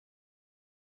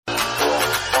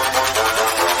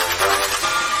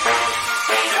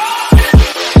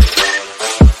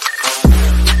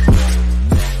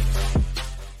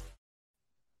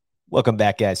Welcome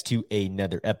back, guys, to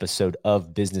another episode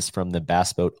of Business from the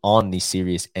Bass Boat on the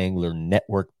Serious Angler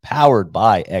Network, powered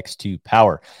by X2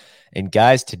 Power. And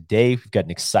guys, today we've got an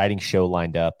exciting show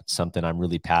lined up, something I'm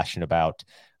really passionate about.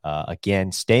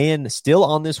 Again, staying still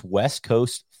on this West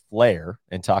Coast flair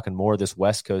and talking more of this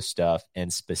West Coast stuff,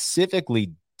 and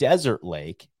specifically Desert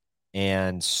Lake,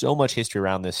 and so much history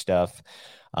around this stuff.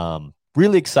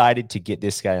 Really excited to get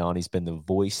this guy on. He's been the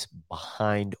voice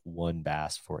behind WON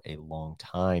Bass for a long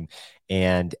time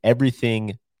and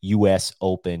everything U.S.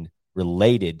 Open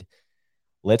related.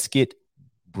 Let's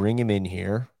bring him in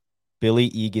here. Billy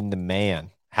Egan, the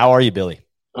man. How are you, Billy?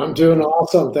 I'm doing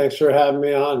awesome. Thanks for having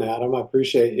me on, Adam. I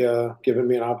appreciate you giving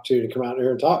me an opportunity to come out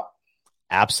here and talk.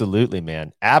 Absolutely,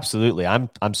 man. Absolutely. I'm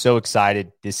so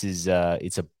excited. This is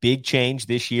it's a big change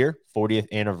this year,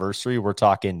 40th anniversary. We're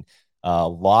talking a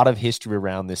lot of history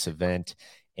around this event,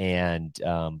 and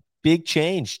big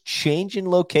change in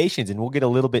locations, and we'll get a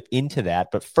little bit into that.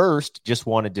 But first, just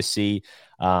wanted to see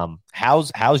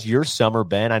how's your summer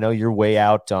been? I know you're way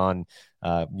out on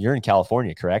you're in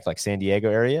California, correct? Like San Diego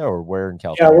area, or where in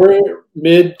California? Yeah, we're in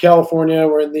mid-California.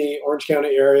 We're in the Orange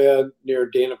County area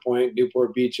near Dana Point,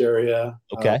 Newport Beach area.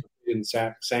 Okay. In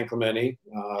San Clemente.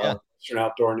 Western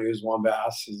Outdoor News, WON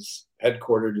Bass is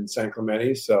headquartered in San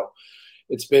Clemente. So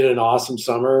it's been an awesome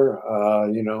summer.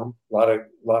 A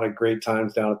lot of great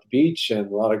times down at the beach and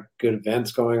a lot of good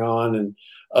events going on. And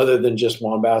other than just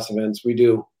WON Bass events, we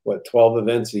do 12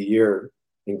 events a year,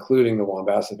 including the WON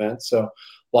Bass events. So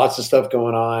lots of stuff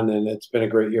going on, and it's been a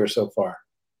great year so far.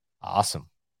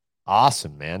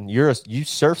 Awesome, man. You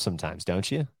surf sometimes,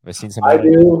 don't you? I've seen some. I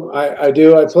do.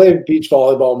 I play beach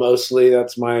volleyball mostly.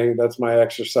 That's my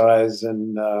exercise,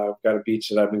 and I've got a beach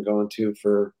that I've been going to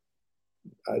for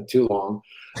too long.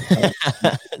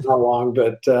 Not long,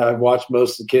 but I've watched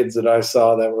most of the kids that I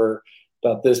saw that were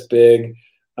about this big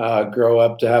grow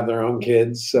up to have their own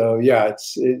kids. So yeah,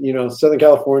 Southern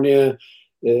California.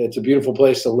 It's a beautiful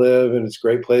place to live, and it's a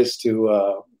great place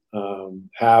to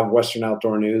have Western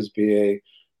Outdoor News be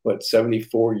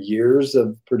 74 years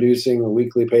of producing a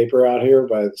weekly paper out here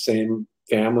by the same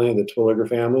family, the Twilliger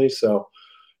family. So,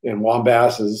 and WON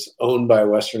Bass is owned by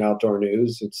Western Outdoor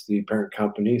News. It's the parent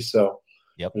company. So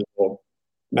yep. There's a little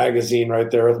magazine right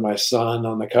there with my son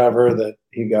on the cover that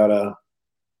he got a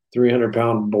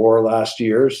 300-pound boar last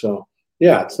year. So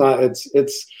yeah, it's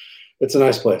a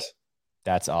nice place.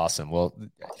 That's awesome. Well,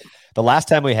 the last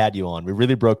time we had you on, we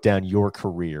really broke down your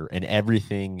career and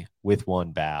everything with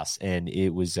WON Bass, and it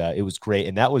was great.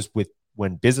 And that was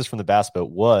when Business from the Bass Boat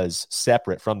was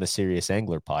separate from the Serious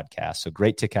Angler podcast. So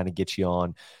great to kind of get you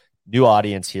on. New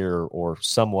audience here, or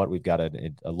somewhat. We've got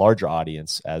a larger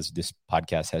audience as this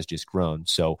podcast has just grown.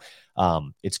 So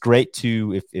it's great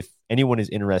to, if anyone is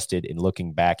interested in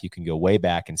looking back, you can go way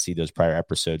back and see those prior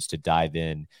episodes to dive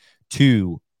in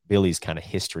to Billy's kind of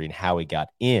history and how he got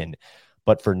in.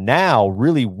 But for now,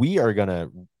 really, we are going to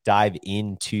dive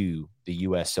into the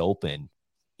U.S. Open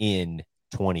in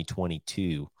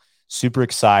 2022. Super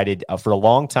excited. For a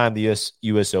long time, the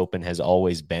U.S. Open has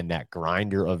always been that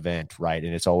grinder event, right?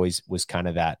 And it's always was kind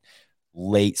of that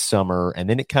late summer, and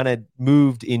then it kind of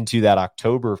moved into that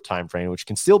October timeframe, which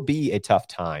can still be a tough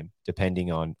time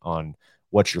depending on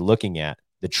what you're looking at.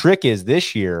 The trick is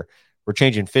this year, we're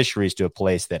changing fisheries to a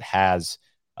place that has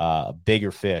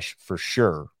bigger fish for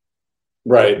sure.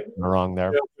 Right. Am I wrong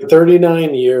there? For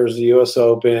 39 years, the U.S.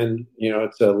 Open,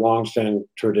 it's a long-standing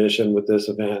tradition with this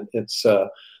event. It's the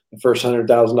first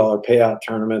 $100,000 payout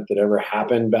tournament that ever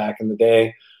happened back in the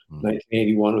day,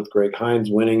 1981, with Greg Hines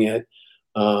winning it.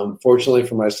 Fortunately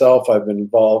for myself, I've been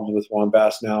involved with WON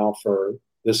Bass now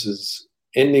this is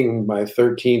ending my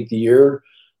 13th year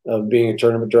of being a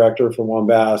tournament director for WON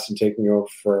Bass and taking over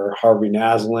for Harvey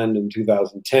Naslund in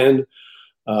 2010.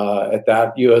 At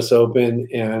that U.S. Open,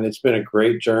 and it's been a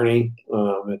great journey.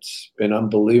 It's been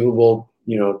unbelievable,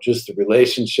 just the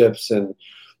relationships and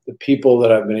the people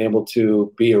that I've been able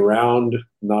to be around,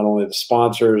 not only the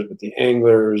sponsors, but the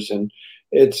anglers, and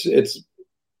it's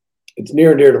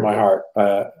near and dear to my heart.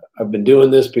 I've been doing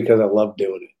this because I love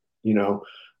doing it.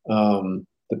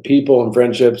 The people and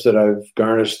friendships that I've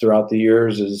garnished throughout the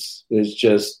years is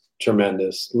just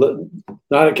tremendous.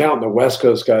 Not counting the West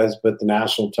Coast guys, but the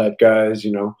national type guys,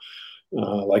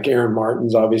 like Aaron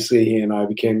Martins. Obviously, he and I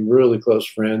became really close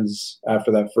friends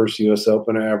after that first U.S.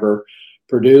 Open I ever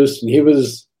produced. And he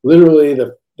was literally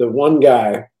the one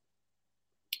guy,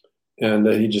 and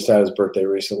he just had his birthday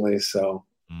recently. So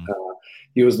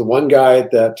he was the one guy at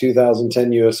that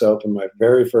 2010 U.S. Open, my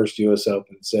very first U.S.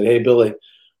 Open, said, "Hey, Billy,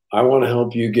 I want to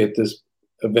help you get this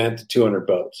event to 200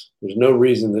 boats. There's no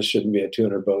reason this shouldn't be a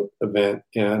 200 boat event."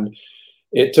 And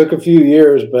It took a few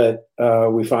years, but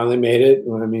we finally made it.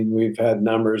 I mean, we've had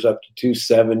numbers up to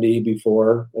 270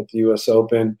 before at the U.S.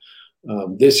 Open.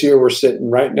 This year, we're sitting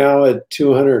right now at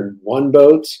 201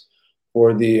 boats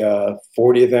for the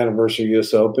 40th anniversary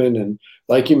U.S. Open. And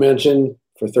like you mentioned,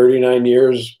 for 39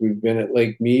 years, we've been at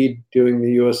Lake Mead doing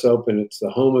the U.S. Open. It's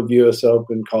the home of U.S.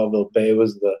 Open. Colville Bay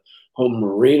was the home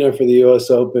marina for the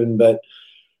U.S. Open. But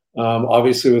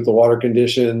obviously, with the water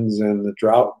conditions and the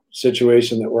drought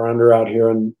situation that we're under out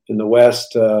here in the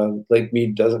West, Lake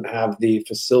Mead doesn't have the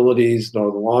facilities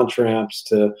nor the launch ramps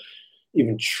to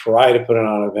even try to put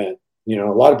on an event. You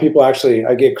know, a lot of people actually,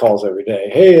 I get calls every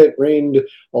day. Hey, it rained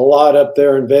a lot up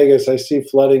there in Vegas. I see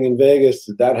flooding in Vegas.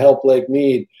 Did that help Lake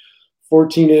Mead?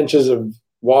 14 inches of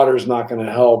water is not going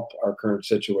to help our current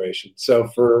situation. So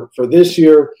for this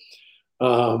year,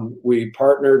 we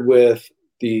partnered with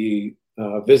the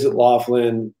Visit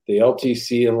Laughlin, the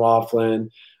LTC in Laughlin,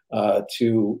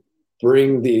 to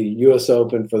bring the U.S.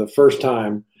 Open for the first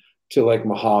time to Lake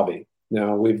Mojave.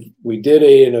 Now, we did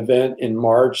an event in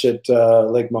March at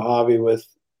Lake Mojave with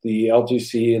the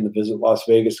LTC and the Visit Las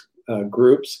Vegas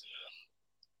groups.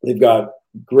 They've got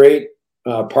great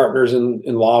partners in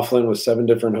Laughlin with 7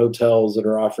 different hotels that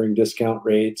are offering discount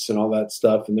rates and all that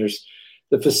stuff. And there's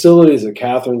the facilities at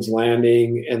Catherine's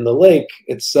Landing and the lake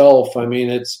itself. I mean,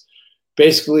 it's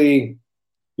basically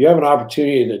you have an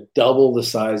opportunity to double the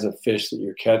size of fish that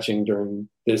you're catching during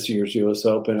this year's U.S.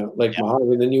 Open at Lake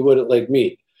Mojave than you would at Lake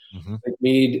Mead. Mm-hmm. Lake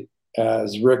Mead,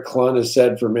 as Rick Clunn has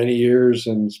said for many years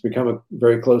and has become a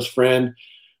very close friend,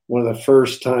 one of the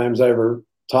first times I ever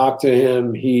talked to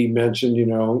him, he mentioned, you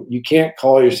know, you can't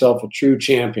call yourself a true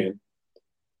champion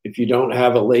if you don't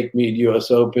have a Lake Mead U.S.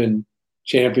 Open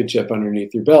championship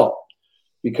underneath your belt,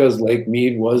 because Lake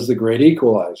Mead was the great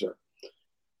equalizer.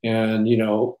 And, you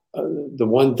know, the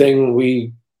one thing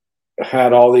we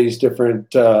had all these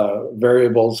different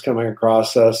variables coming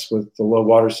across us with the low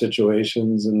water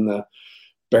situations and the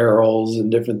barrels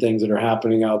and different things that are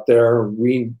happening out there.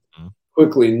 We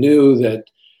quickly knew that,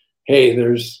 hey,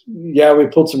 we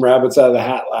pulled some rabbits out of the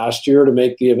hat last year to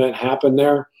make the event happen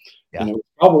there. Yeah. And it was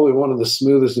probably one of the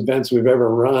smoothest events we've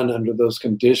ever run under those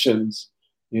conditions.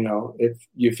 You know, if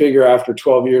you figure after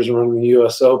 12 years of running the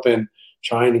U.S. Open,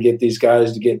 trying to get these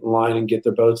guys to get in line and get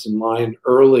their boats in line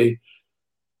early.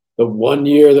 The one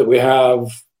year that we have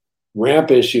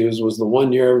ramp issues was the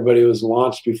one year everybody was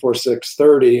launched before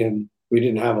 6:30, and we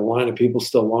didn't have a line of people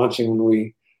still launching when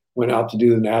we went out to do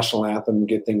the national anthem and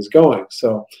get things going.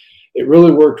 So it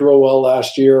really worked real well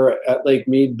last year at Lake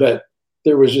Mead, but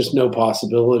there was just no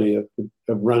possibility of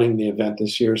running the event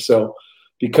this year. So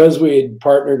because we had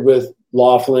partnered with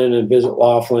Laughlin and Visit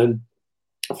Laughlin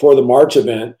for the March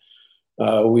event,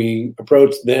 we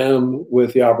approached them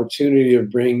with the opportunity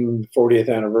of bringing the 40th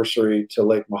anniversary to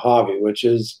Lake Mojave,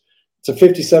 it's a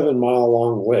 57-mile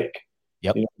long lake.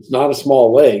 Yep. You know, it's not a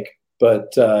small lake, but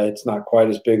it's not quite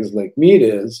as big as Lake Mead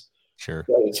is. Sure.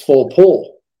 But it's full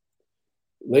pull.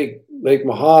 Lake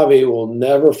Mojave will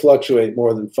never fluctuate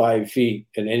more than 5 feet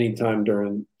at any time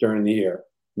during the year.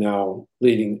 Now,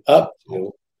 leading up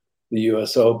to the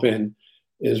U.S. Open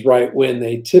is right when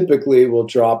they typically will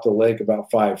drop the lake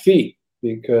about 5 feet,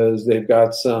 because they've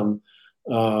got some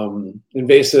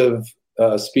invasive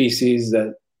species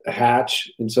that hatch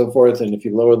and so forth. And if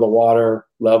you lower the water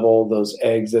level, those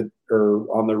eggs that are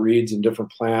on the reeds and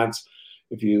different plants,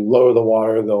 if you lower the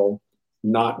water, they'll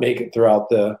not make it throughout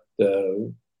the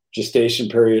gestation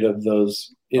period of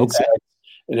those insects.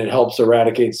 Okay. And it helps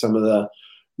eradicate some of the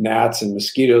gnats and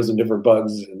mosquitoes and different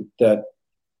bugs that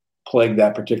plague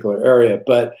that particular area.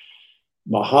 But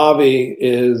Mojave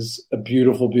is a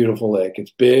beautiful, beautiful lake.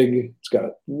 It's big. It's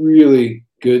got really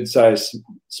good size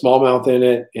smallmouth in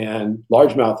it and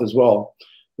largemouth as well.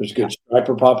 There's a good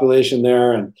striper population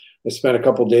there. And I spent a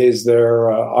couple of days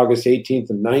there, August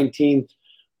 18th and 19th,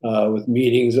 with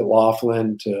meetings at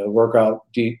Laughlin to work out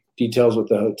details with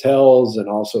the hotels and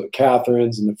also at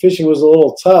Catherine's. And the fishing was a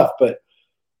little tough, but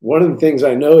one of the things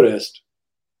I noticed,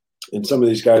 and some of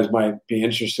these guys might be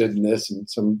interested in this, and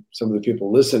some of the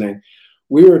people listening,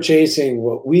 we were chasing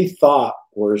what we thought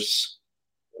were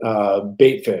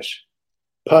bait fish,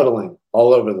 puddling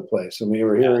all over the place. And we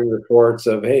were hearing reports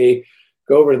of, hey,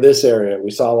 go over to this area.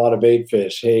 We saw a lot of bait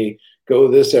fish. Hey, go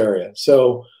this area.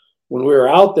 So when we were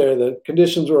out there, the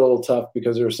conditions were a little tough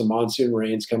because there were some monsoon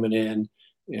rains coming in,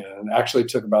 and actually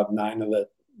took about 9 of the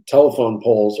telephone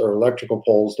poles or electrical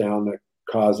poles down that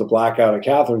caused a blackout at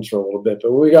Catherine's for a little bit.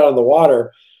 But when we got on the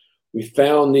water, we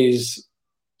found these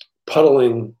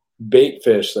puddling bait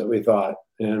fish that we thought,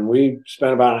 and we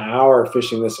spent about an hour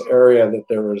fishing this area that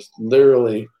there was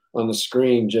literally on the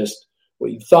screen just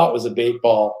what you thought was a bait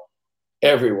ball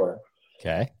everywhere.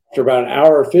 Okay. After about an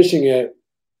hour of fishing it,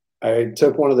 I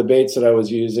took one of the baits that I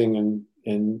was using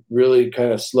and really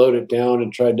kind of slowed it down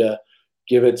and tried to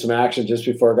give it some action just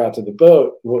before I got to the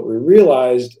boat. What we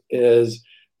realized is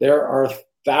there are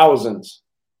thousands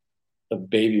of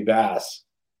baby bass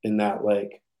in that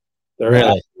lake. They're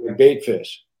Really? bait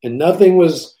fish, and nothing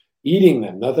was eating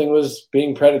them. Nothing was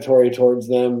being predatory towards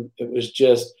them. It was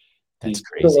just That's these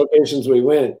crazy. locations we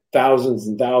went, thousands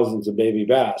and thousands of baby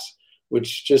bass,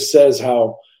 which just says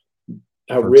how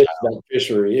rich that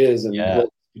fishery is and what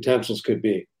potentials could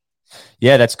be.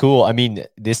 Yeah, that's cool. I mean,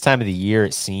 this time of the year,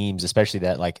 it seems, especially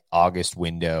that like August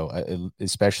window,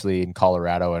 especially in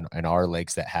Colorado and our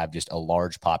lakes that have just a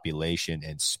large population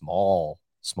and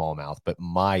smallmouth. But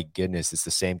my goodness, it's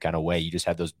the same kind of way. You just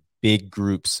have those big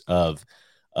groups of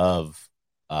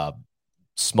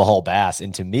small bass.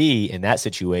 And to me, in that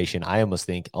situation, I almost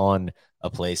think on a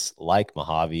place like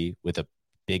Mojave with a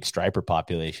big striper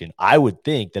population, I would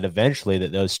think that eventually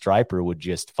that those striper would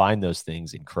just find those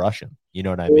things and crush them. You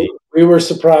know what I mean? We were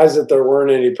surprised that there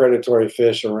weren't any predatory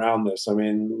fish around this. I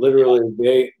mean, literally,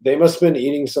 they must have been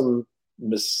eating some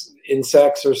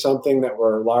insects or something that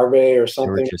were larvae or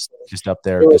something. They were just up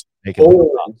there, just making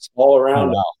all around.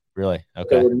 Oh, wow. Really?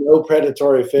 Okay. There were no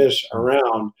predatory fish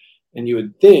around, and you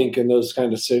would think in those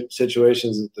kind of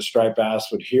situations that the striped bass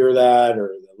would hear that,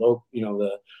 or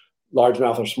the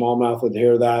largemouth or smallmouth would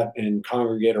hear that and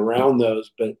congregate around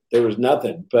those, but there was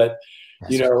nothing. But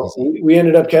we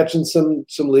ended up catching some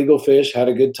legal fish, had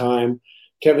a good time.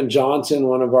 Kevin Johnson,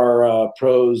 one of our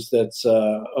pros that's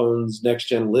owns Next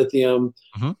Gen Lithium,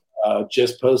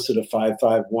 just posted a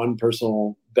 5.51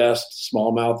 personal best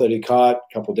smallmouth that he caught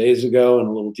a couple days ago in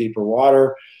a little deeper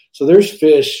water. So there's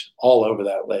fish all over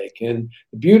that lake. And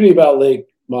the beauty about Lake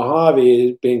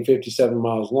Mojave being 57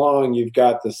 miles long, you've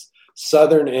got this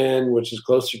southern end, which is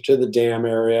closer to the dam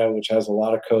area, which has a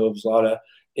lot of coves, a lot of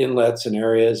inlets and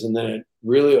areas. And then it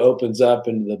really opens up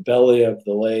into the belly of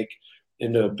the lake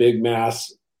into a big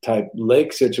mass type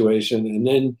lake situation. And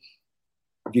then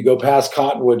if you go past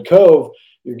Cottonwood Cove,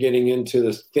 you're getting into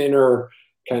this thinner,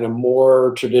 kind of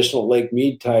more traditional Lake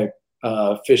Mead type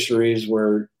fisheries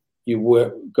where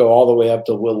you go all the way up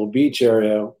to Willow Beach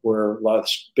area where a lot of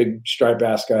big striped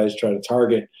bass guys try to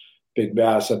target big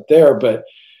bass up there. But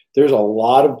there's a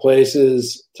lot of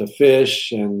places to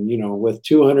fish. And, with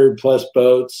 200 plus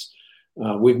boats,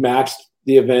 we've maxed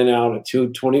the event out at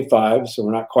 225. So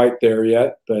we're not quite there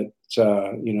yet. But,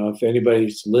 if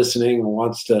anybody's listening and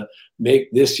wants to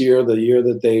make this year the year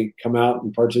that they come out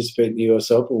and participate in the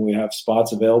U.S. Open, we have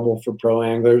spots available for pro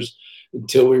anglers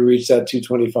until we reach that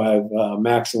 225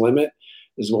 max limit,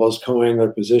 as well as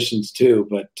co-angler positions too.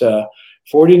 But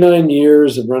 49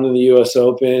 years of running the U.S.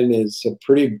 Open is a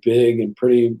pretty big and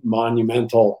pretty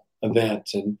monumental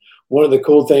event. And one of the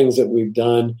cool things that we've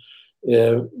done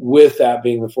with that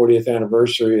being the 40th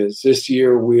anniversary is this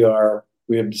year we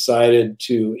have decided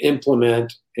to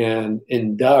implement and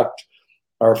induct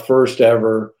our first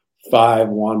ever 5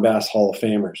 WON Bass Hall of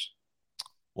Famers.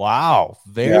 Wow.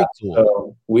 Very cool.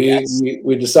 So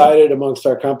we decided amongst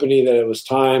our company that it was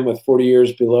time, with 40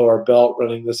 years below our belt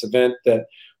running this event, that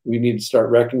we need to start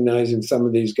recognizing some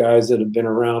of these guys that have been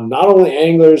around, not only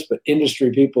anglers, but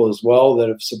industry people as well that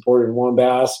have supported WON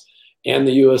Bass and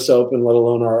the U.S. Open, let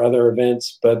alone our other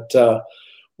events. But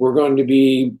we're going to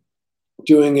be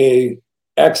doing a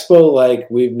expo like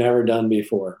we've never done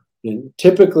before. And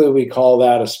typically we call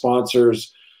that a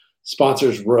sponsors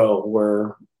row,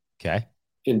 where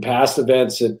in past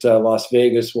events at Las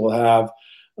Vegas, we'll have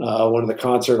one of the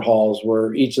concert halls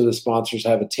where each of the sponsors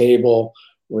have a table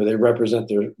where they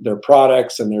represent their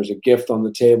products, and there's a gift on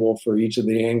the table for each of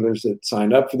the anglers that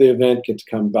signed up for the event, get to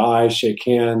come by, shake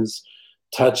hands,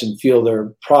 touch and feel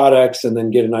their products, and then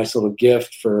get a nice little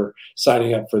gift for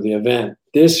signing up for the event.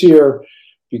 This year,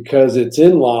 because it's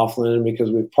in Laughlin, because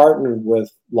we've partnered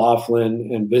with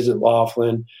Laughlin and Visit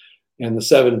Laughlin and the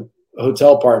 7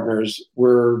 hotel partners,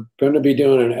 we're going to be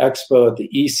doing an expo at the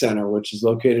East Center, which is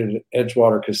located at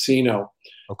Edgewater Casino.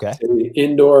 Okay. It's an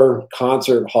indoor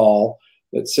concert hall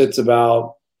that sits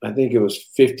about, I think it was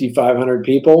 5,500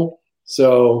 people.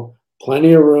 So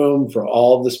plenty of room for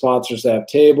all of the sponsors to have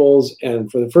tables. And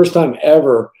for the first time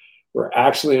ever, we're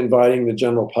actually inviting the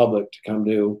general public to come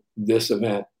to this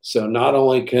event. So not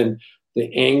only can the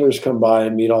anglers come by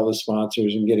and meet all the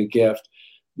sponsors and get a gift,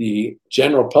 the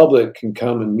general public can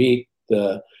come and meet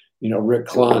the, Rick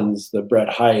Clunns, the Brett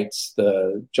Heights,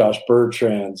 the Josh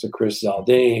Bertrands, the Chris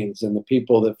Zaldanes, and the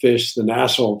people that fish the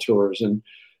national tours,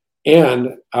 and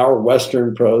our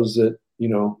Western pros that,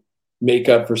 make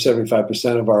up for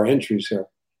 75% of our entries here.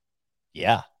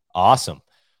 Yeah. Awesome.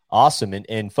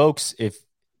 And folks, if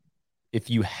if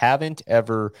you haven't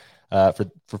ever,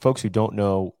 for folks who don't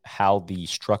know how the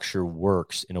structure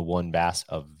works in a WON Bass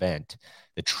event,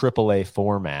 the AAA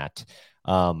format,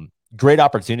 great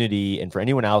opportunity. And for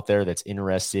anyone out there that's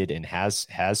interested and has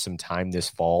some time this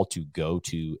fall to go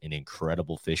to an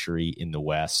incredible fishery in the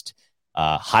West,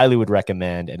 highly would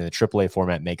recommend. And in the AAA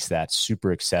format makes that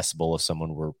super accessible if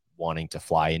someone were wanting to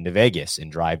fly into Vegas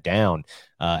and drive down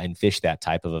and fish that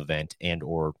type of event, and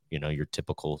or your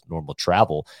typical normal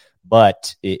travel.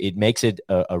 But it makes it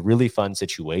a really fun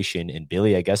situation. And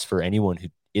Billy, I guess for anyone who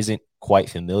isn't quite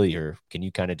familiar, can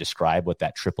you kind of describe what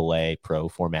that AAA Pro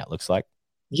format looks like?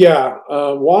 Yeah,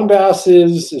 WON Bass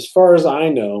is, as far as I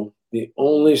know, the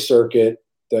only circuit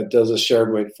that does a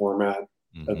shared weight format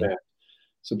event.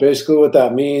 So basically what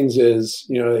that means is,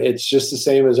 it's just the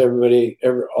same as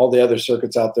all the other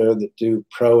circuits out there that do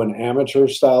pro and amateur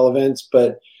style events.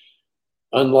 But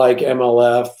unlike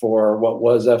MLF or what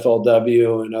was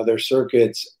FLW and other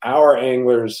circuits, our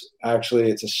anglers, actually,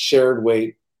 it's a shared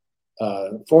weight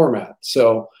format.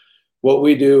 So what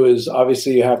we do is,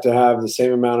 obviously you have to have the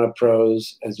same amount of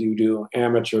pros as you do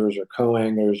amateurs or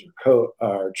co-anglers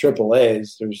or triple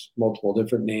A's. There's multiple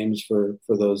different names for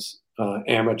those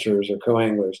amateurs or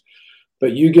co-anglers.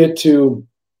 But you get to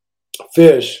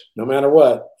fish no matter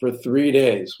what for 3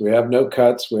 days. We have no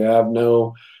cuts. We have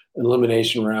no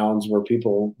elimination rounds where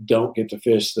people don't get to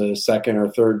fish the second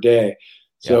or third day.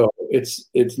 So it's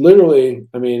literally,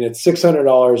 it's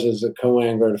 $600 as a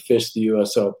co-angler to fish the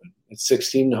U.S. Open. It's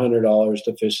 $1,600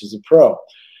 to fish as a pro.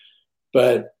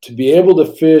 But to be able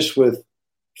to fish with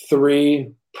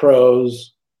 3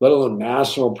 pros, let alone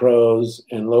national pros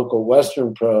and local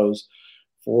Western pros,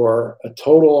 for a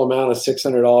total amount of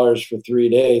 $600 for 3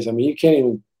 days, you can't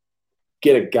even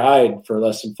get a guide for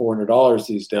less than $400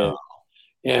 these days.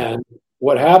 And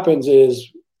what happens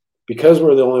is, because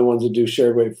we're the only ones that do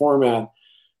shared weight format,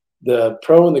 the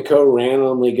pro and the co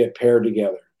randomly get paired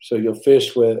together. So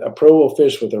a pro will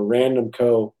fish with a random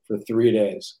co for 3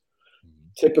 days.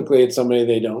 Typically it's somebody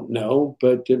they don't know,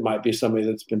 but it might be somebody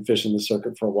that's been fishing the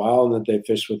circuit for a while and that they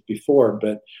fished with before.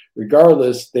 But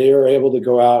regardless, they are able to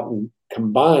go out and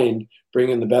combined bring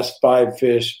in the best 5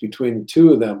 fish between the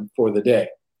 2 of them for the day.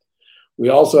 We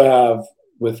also have,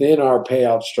 within our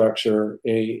payout structure,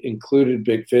 a included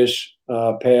big fish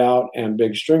payout and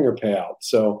big stringer payout.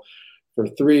 So for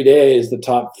 3 days, the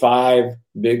top 5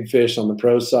 big fish on the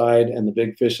pro side and the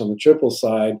big fish on the triple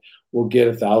side will get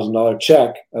a $1,000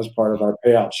 check as part of our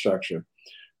payout structure.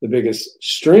 The biggest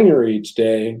stringer each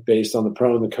day, based on the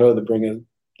pro and the co that bring in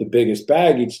the biggest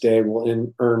bag each day,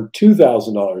 will earn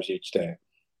 $2,000 each day.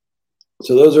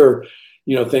 So those are,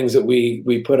 things that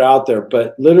we put out there.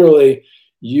 But literally,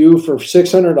 you, for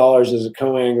 $600 as a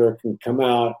co-angler, can come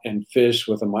out and fish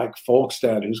with a Mike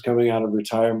Folkstad, who's coming out of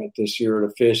retirement this year to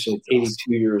fish at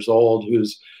 82 years old,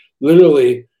 who's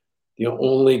literally the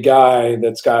only guy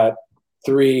that's got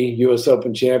 3 U.S.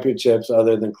 Open championships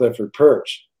other than Clifford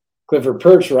Perch. Clifford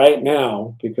Perch right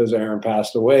now, because Aaron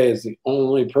passed away, is the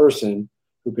only person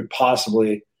who could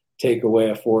possibly take away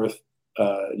a 4th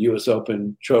U.S.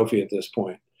 Open trophy at this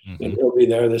point. And he'll be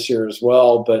there this year as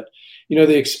well. But,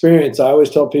 the experience, I always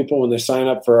tell people when they sign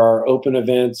up for our open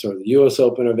events or the U.S.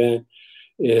 Open event,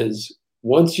 is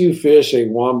once you fish a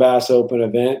WON Bass Open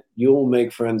event, you will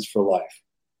make friends for life.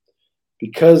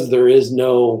 Because there is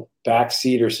no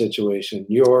backseater situation.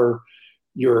 You're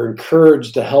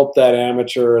encouraged to help that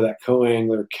amateur or that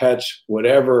co-angler catch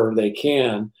whatever they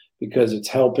can, because it's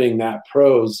helping that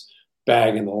pro's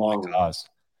bag in the long run.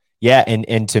 Yeah,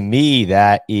 and to me,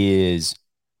 that is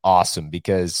awesome,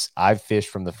 because I've fished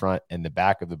from the front and the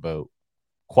back of the boat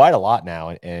quite a lot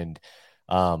now. And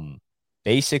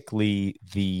basically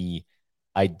the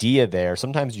idea there,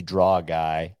 sometimes you draw a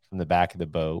guy from the back of the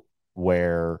boat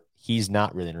where he's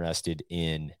not really interested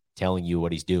in telling you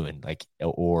what he's doing,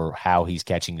 or how he's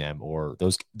catching them, or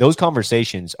those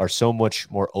conversations are so much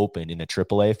more open in a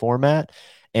AAA format,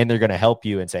 and they're going to help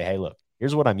you and say, hey, look,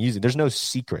 here's what I'm using. There's no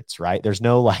secrets, right? There's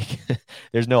no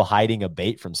there's no hiding a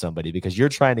bait from somebody, because you're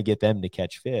trying to get them to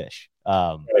catch fish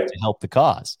to help the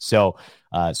cause. So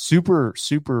super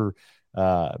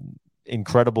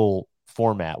incredible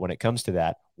format when it comes to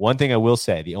that. One thing I will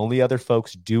say, the only other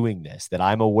folks doing this that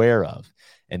I'm aware of,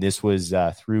 and this was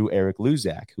through Eric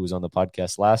Luzak, who was on the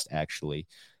podcast last, actually,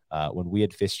 when we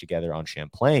had fished together on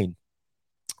Champlain,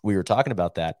 we were talking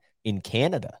about that in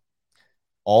Canada.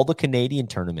 All the Canadian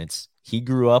tournaments he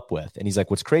grew up with, and he's like,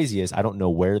 what's crazy is I don't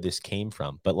know where this came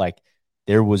from, but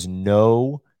there was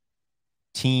no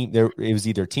team there. It was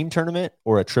either team tournament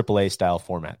or a AAA style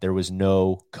format. There was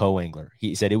no co-angler.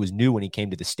 He said it was new when he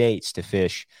came to the States to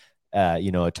fish, a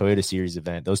Toyota Series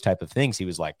event, those type of things. He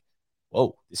was like,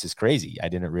 whoa, this is crazy. I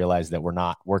didn't realize that we're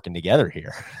not working together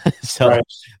here. So Right.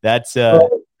 that's Well,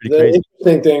 pretty the crazy.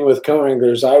 interesting thing with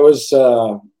co-anglers, I was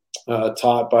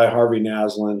taught by Harvey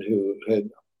Naslund,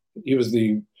 he was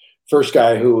the first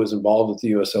guy who was involved with the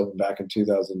U.S. Open back in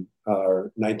 2000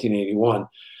 or 1981.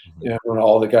 And when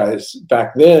all the guys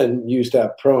back then used to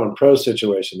have pro and pro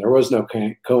situation, there was no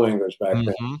co-anglers back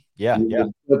then. Yeah, you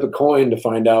would flip a coin to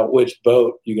find out which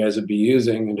boat you guys would be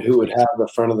using and who would have the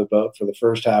front of the boat for the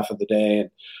first half of the day.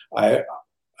 And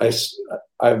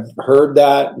I've heard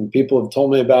that, and people have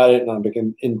told me about it.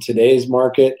 And in today's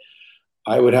market,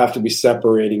 I would have to be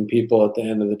separating people at the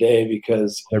end of the day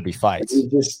because there'd be fights.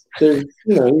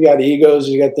 You got egos,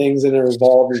 you got things that are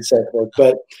involved and so forth.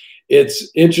 But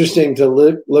it's interesting to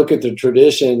look at the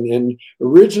tradition. And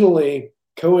originally,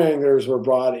 co-anglers were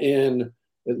brought in,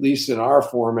 at least in our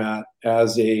format,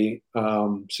 as a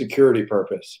security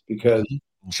purpose, because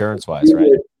insurance-wise,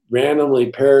 right?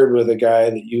 Randomly paired with a guy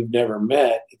that you've never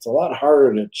met, it's a lot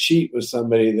harder to cheat with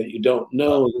somebody that you don't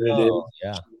know than it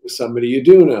is with somebody you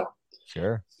do know.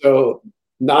 Sure. So,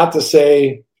 not to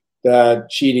say that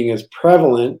cheating is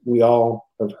prevalent. We all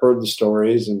have heard the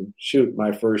stories. And shoot,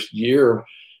 my first year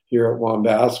here at WON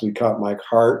Bass, we caught Mike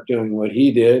Hart doing what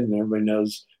he did, and everybody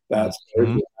knows that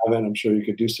story. I'm sure you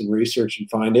could do some research and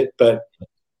find it. But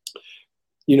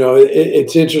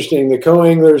it's interesting. The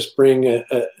co-anglers bring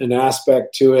an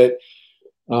aspect to it.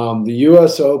 The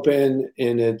U.S. Open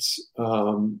in its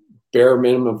bare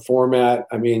minimum format.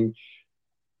 I mean,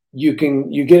 you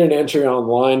get an entry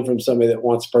online from somebody that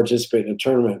wants to participate in a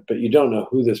tournament, but you don't know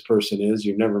who this person is.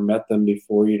 You've never met them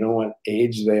before. You don't know what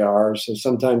age they are. So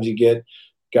sometimes you get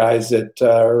guys that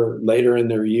are later in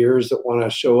their years that want to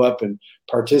show up and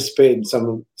participate in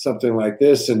something like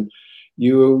this. And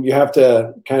you have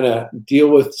to kind of deal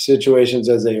with situations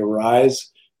as they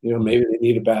arise. Maybe they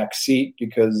need a back seat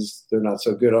because they're not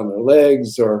so good on their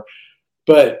legs,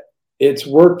 but it's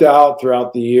worked out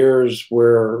throughout the years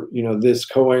where, this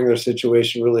co-angler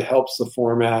situation really helps the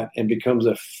format and becomes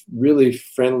a really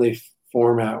friendly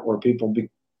format where people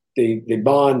they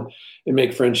bond and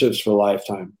make friendships for a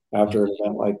lifetime after an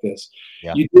event like this.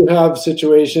 Yeah. You do have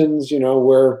situations,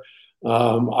 where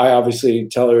I obviously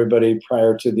tell everybody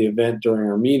prior to the event during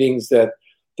our meetings that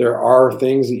there are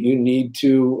things that you need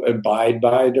to abide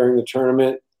by during the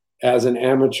tournament as an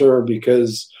amateur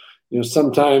because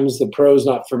sometimes the pro's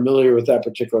not familiar with that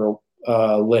particular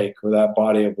lake or that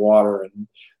body of water, and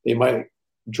they might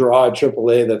draw a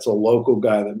AAA that's a local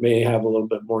guy that may have a little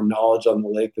bit more knowledge on the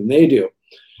lake than they do.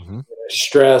 Mm-hmm. I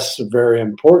stress very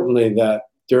importantly that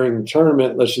during the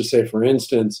tournament, let's just say, for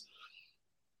instance,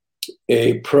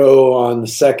 a pro on the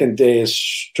second day is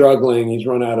struggling. He's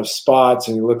run out of spots,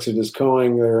 and he looks at his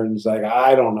co-angler and he's like,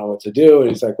 I don't know what to do. And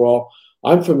he's like, well,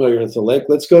 I'm familiar with the lake.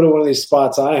 Let's go to one of these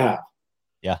spots I have.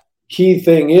 Key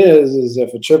thing is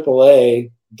if a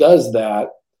AAA does that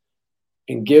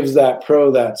and gives that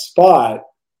pro that spot,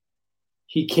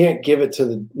 he can't give it to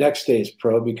the next day's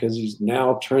pro because he's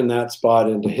now turned that spot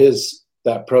into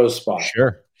that pro spot.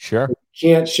 Sure. He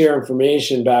can't share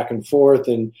information back and forth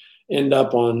and end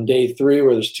up on day 3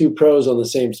 where there's 2 pros on the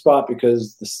same spot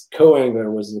because the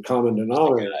co-angler was the common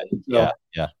denominator. Yeah.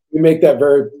 We make that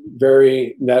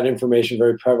that information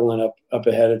very prevalent up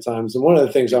ahead of times. And one of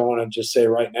the things I want to just say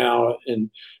right now, and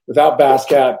without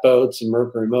Basscat boats and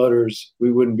Mercury Motors,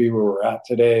 we wouldn't be where we're at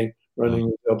today running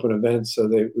these open events. So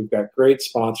we've got great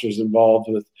sponsors involved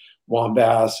with WON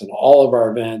Bass and all of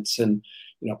our events, and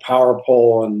Power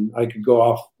Pole, and I could go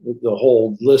off with the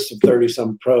whole list of 30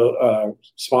 some pro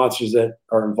sponsors that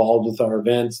are involved with our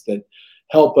events that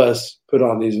help us put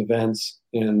on these events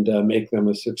and make them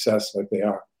a success like they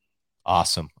are.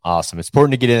 Awesome. It's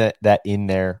important to get that in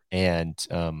there, and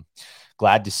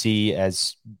glad to see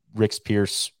as Rick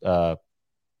Pierce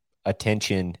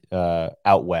attention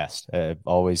out west. I've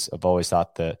always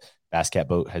thought the Basscat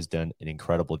boat has done an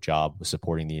incredible job with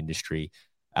supporting the industry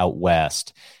out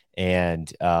west,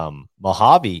 and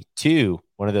Mojave too.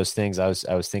 One of those things I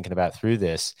was thinking about through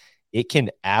this, it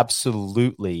can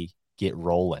absolutely get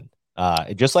rolling,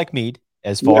 just like Mead.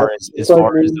 As far as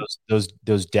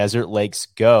those desert lakes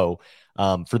go,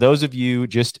 for those of you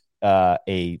just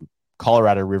a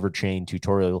Colorado River chain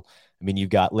tutorial, I mean,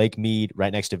 you've got Lake Mead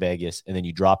right next to Vegas, and then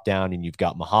you drop down and you've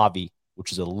got Mojave,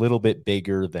 which is a little bit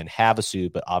bigger than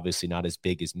Havasu, but obviously not as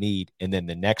big as Mead. And then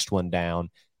the next one down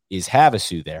is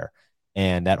Havasu there,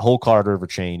 and that whole Colorado River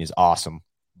chain is awesome.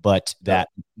 But that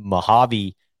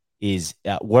Mojave is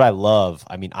what I love.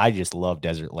 I mean, I just love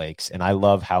desert lakes, and I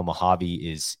love how Mojave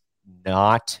is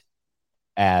not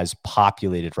as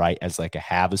populated, right, as like a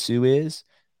Havasu is.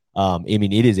 I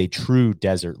mean, it is a true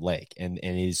desert lake, and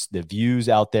the views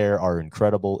out there are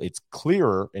incredible. It's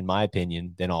clearer, in my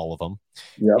opinion, than all of them.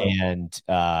 Yep.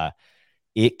 And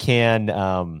it can.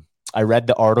 I read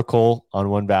the article on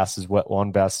WON Bass's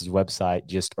website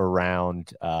just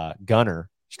around Gunner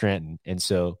Stranton, and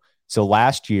so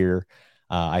last year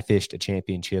I fished a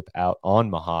championship out on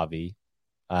Mojave,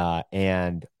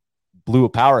 and blew a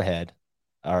powerhead,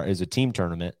 is a team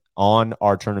tournament on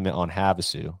our tournament on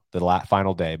Havasu the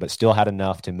final day, but still had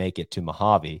enough to make it to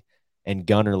Mojave. And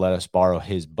Gunner let us borrow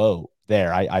his boat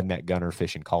there. I met Gunner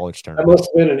fishing college tournament. That must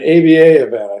have been an ABA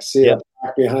event. I see Yep. it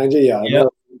back behind you. Yeah, I Yep. know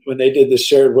when they did the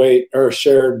shared weight or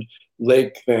shared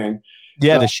lake thing.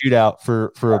 Yeah, the shootout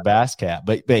for a bass cat.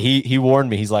 But he warned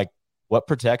me. He's like, what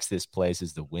protects this place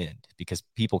is the wind, because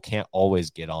people can't always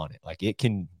get on it. Like you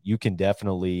can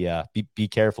definitely be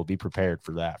careful, be prepared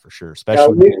for that for sure.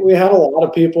 Especially we had a lot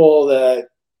of people that,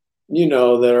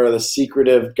 that are the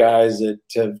secretive guys that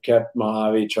have kept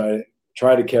Mojave,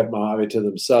 try to keep Mojave to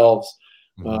themselves.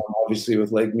 Mhm. Obviously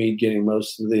with Lake Mead getting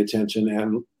most of the attention,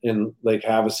 and in Lake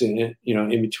Havasu,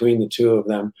 in between the two of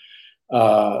them.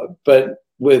 But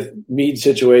with Mead's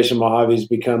situation, Mojave's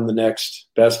become the next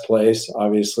best place,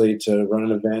 obviously, to run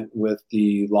an event with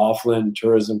the Laughlin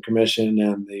Tourism Commission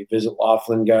and the Visit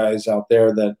Laughlin guys out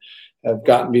there that have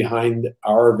gotten behind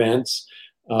our events.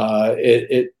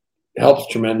 It helps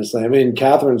tremendously. I mean,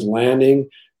 Catherine's Landing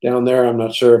down there, I'm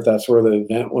not sure if that's where the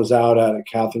event was out at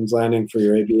Catherine's Landing for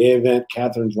your ABA event.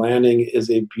 Catherine's Landing is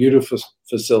a beautiful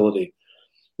facility.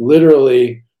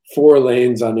 Literally 4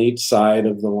 lanes on each side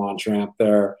of the launch ramp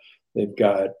there. They've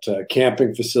got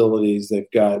camping facilities.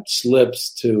 They've got slips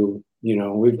to,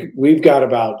 we've got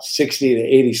about 60 to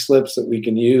 80 slips that we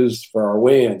can use for our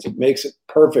weigh-ins. It makes it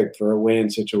perfect for a weigh-in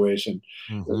situation.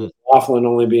 Mhm. Laughlin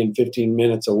only being 15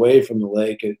 minutes away from the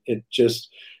lake,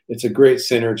 it's a great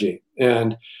synergy.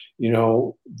 And,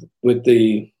 with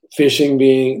the fish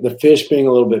being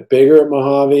a little bit bigger at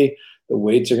Mojave, the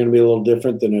weights are going to be a little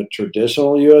different than a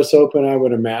traditional U.S. Open, I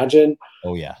would imagine.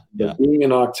 Oh yeah. But being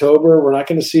in October, we're not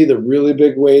going to see the really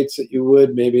big weights that you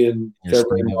would maybe in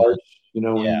February, March,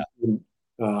 when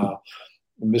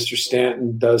Mr.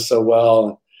 Stanton does so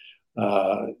well.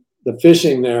 The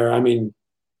fishing there, I mean,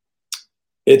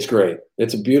 it's great.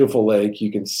 It's a beautiful lake.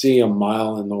 You can see a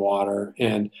mile in the water.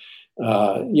 And,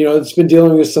 it's been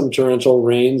dealing with some torrential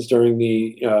rains during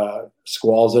the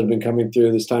squalls that have been coming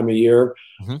through this time of year.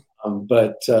 Mm-hmm.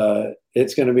 But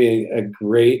it's going to be a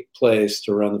great place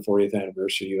to run the 40th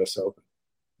anniversary U.S. Open.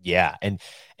 Yeah, and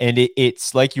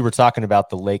it's like you were talking about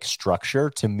the lake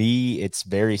structure. To me, it's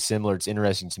very similar. It's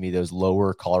interesting to me, those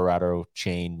lower Colorado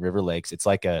chain river lakes. It's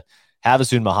like a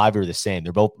Havasu and Mojave are the same.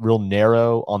 They're both real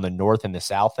narrow on the north and the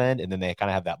south end, and then they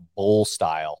kind of have that bowl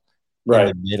style in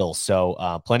the middle.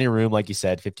 So plenty of room, like you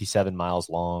said, 57 miles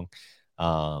long.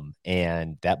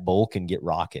 And that bowl can get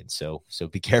rocking. So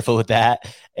be careful with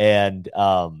that. And,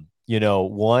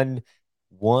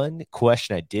 one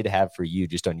question I did have for you,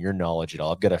 just on your knowledge at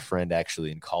all, I've got a friend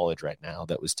actually in college right now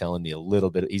that was telling me a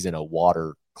little bit. He's in a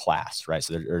water class, right?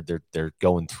 So they're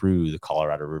going through the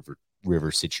Colorado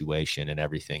River situation and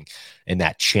everything in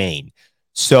that chain.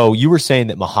 So you were saying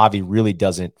that Mojave really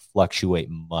doesn't fluctuate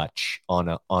much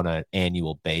on an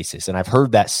annual basis. And I've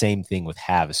heard that same thing with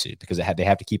Havasu, because they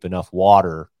have to keep enough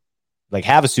water. Like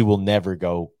Havasu will never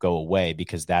go away,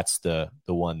 because that's the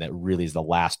one that really is the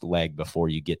last leg before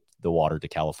you get the water to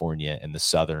California and the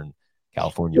Southern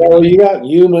California. Well, you got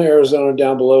Yuma, Arizona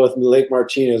down below with Lake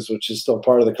Martinez, which is still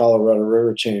part of the Colorado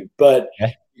River chain. But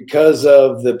because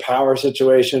of the power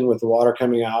situation with the water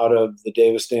coming out of the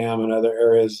Davis Dam and other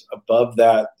areas above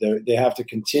that, they have to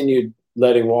continue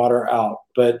letting water out.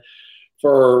 But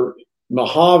for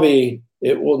Mojave,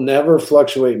 it will never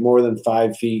fluctuate more than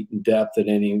 5 feet in depth at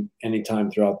any time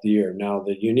throughout the year. Now,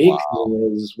 the unique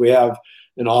thing is we have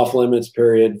an off-limits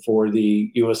period for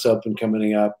the U.S. Open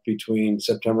coming up between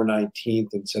September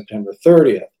 19th and September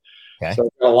 30th. Okay. So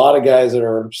a lot of guys that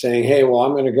are saying, hey, well,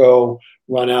 I'm going to go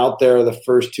run out there the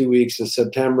first 2 weeks of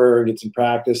September and get some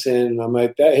practice in. And I'm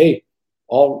like, hey,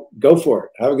 I'll go for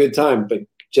it. Have a good time. But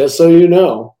just so you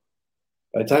know,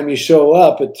 by the time you show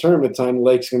up at tournament time, the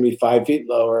lake's going to be 5 feet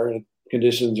lower and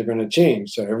conditions are going to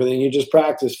change. So everything you just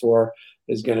practiced for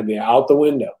is going to be out the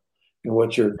window. And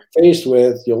what you're faced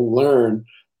with, you'll learn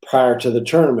prior to the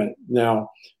tournament.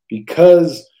 Now,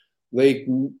 because Lake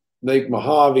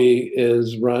Mojave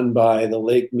is run by the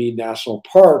Lake Mead National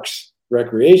Parks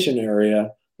recreation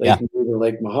area, Lake Mead and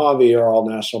Lake Mojave are all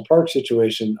national park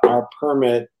situation. Our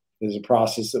permit is a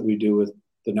process that we do with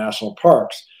the national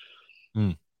parks.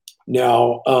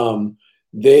 Now,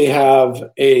 they have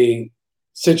a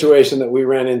situation that we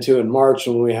ran into in March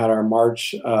when we had our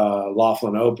March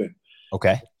Laughlin Open.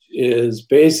 Okay. Is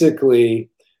basically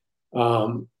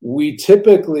we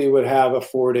typically would have a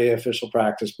 4-day official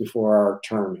practice before our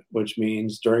tournament, which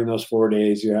means during those 4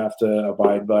 days you have to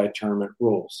abide by tournament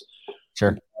rules.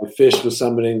 Sure. You fish with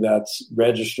somebody that's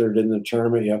registered in the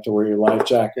tournament. You have to wear your life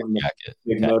jacket and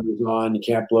big motors on. You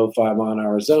can't blow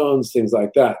 5-mile-an-hour zones, things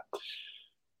like that.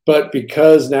 But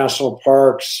because National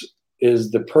Parks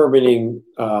is the permitting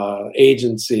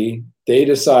agency, they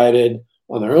decided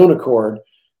on their own accord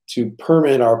to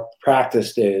permit our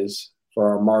practice days for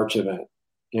our March event.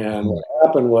 And what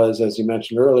happened was, as you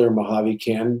mentioned earlier, Mojave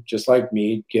can, just like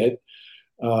me, get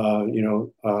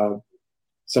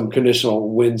some conditional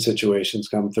wind situations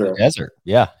come through. Desert.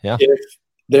 Yeah. If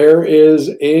there is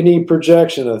any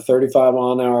projection of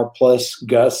 35-mile-an-hour plus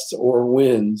gusts or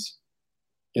winds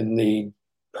in the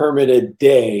permitted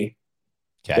day,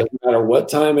 doesn't matter what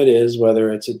time it is,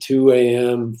 whether it's at 2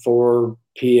 a.m., 4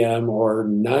 p.m., or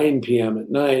 9 p.m.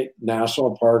 at night,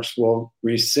 National Parks will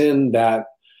rescind that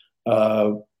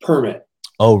permit.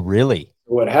 Oh, really?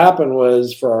 What happened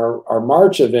was for our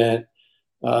March event,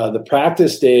 the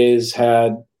practice days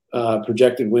had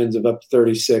projected winds of up to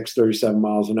 36, 37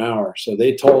 miles an hour. So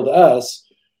they told us,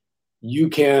 you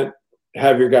can't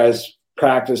have your guys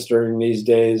practice during these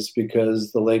days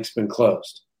because the lake's been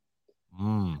closed.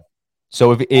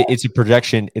 So if it's a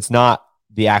projection, it's not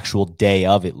the actual day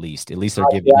of, at least they're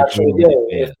giving the actual day.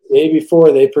 If the day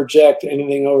before they project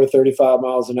anything over 35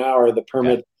 miles an hour, the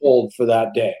permit pulled for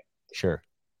that day. Sure.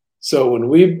 So when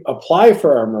we apply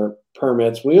for our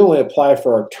permits, we only apply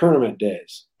for our tournament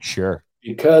days. Sure.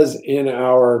 Because in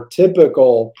our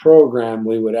typical program,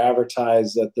 we would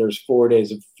advertise that there's 4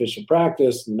 days of official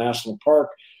practice. The National Park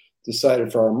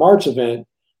decided for our March event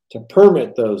to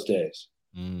permit those days.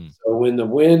 So when the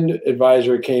wind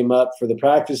advisory came up for the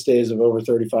practice days of over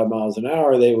 35 miles an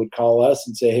hour, they would call us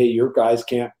and say, hey, your guys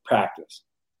can't practice.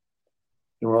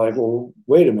 And we're like, well,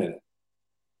 wait a minute.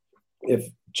 If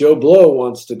Joe Blow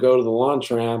wants to go to the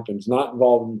launch ramp and is not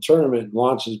involved in the tournament and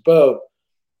launch his boat,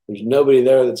 there's nobody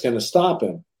there that's going to stop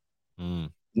him.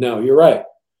 No, you're right.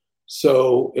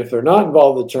 So if they're not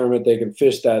involved in the tournament, they can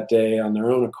fish that day on their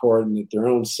own accord and at their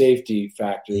own safety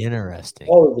factors. Interesting.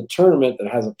 All of the tournament that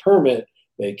has a permit,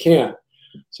 they can't.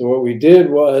 So what we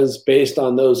did was, based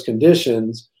on those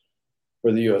conditions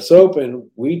for the U.S.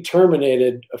 Open, we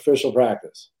terminated official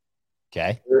practice.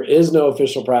 Okay. There is no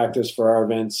official practice for our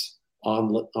events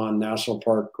on national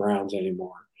park grounds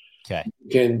anymore. Okay. You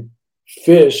can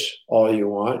fish all you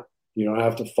want. You don't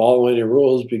have to follow any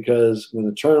rules, because when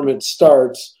the tournament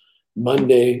starts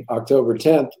Monday, October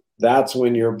 10th, that's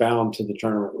when you're bound to the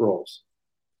tournament rules.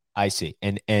 I see.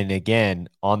 And again,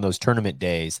 on those tournament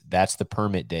days, that's the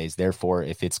permit days. Therefore,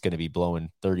 if it's going to be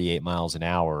blowing 38 miles an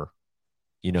hour,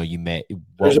 you may.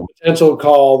 There's a potential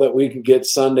call that we could get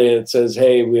Sunday that says,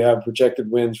 hey, we have projected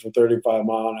winds for 35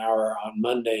 mile an hour on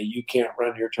Monday. You can't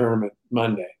run your tournament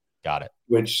Monday. Got it.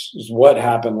 Which is what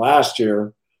happened last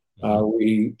year.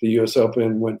 The U.S.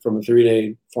 Open went from a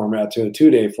 3-day format to a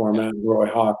 2-day format. Roy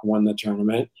Hawk won the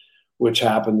tournament, which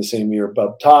happened the same year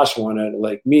Bub Tosh won at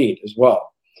Lake Mead as well.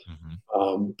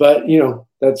 But,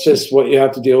 that's just what you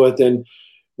have to deal with. And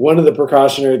one of the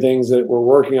precautionary things that we're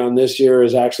working on this year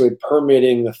is actually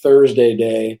permitting the Thursday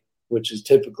day, which is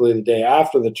typically the day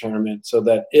after the tournament, so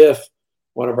that if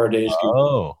one of our days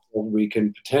we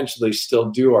can potentially still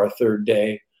do our third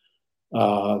day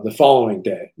the following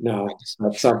day. Now,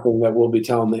 that's something that we'll be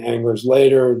telling the anglers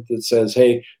later, that says,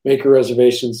 hey, make your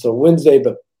reservations till Wednesday,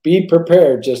 but be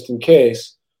prepared just in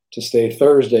case to stay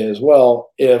Thursday as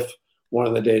well if one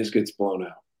of the days gets blown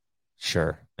out.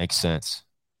 Sure. Makes sense.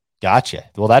 Gotcha.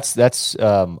 Well, that's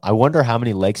I wonder how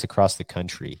many lakes across the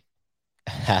country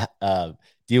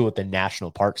deal with the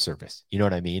National Park Service. You know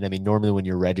what I mean? I mean, normally when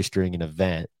you're registering an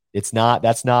event, that's not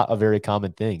a very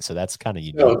common thing. So that's kind of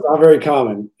unique. No, it's not very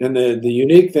common. And the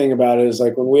unique thing about it is,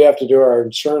 like, when we have to do our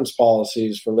insurance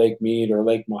policies for Lake Mead or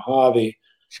Lake Mojave,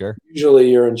 sure, usually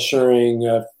you're insuring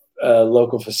a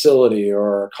local facility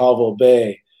or Colville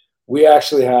Bay. We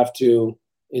actually have to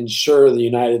insure the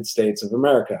United States of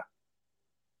America.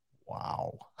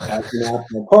 Wow. At the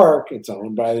national park, it's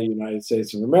owned by the United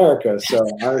States of America. So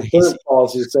our insurance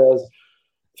policy says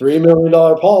 $3 million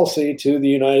policy to the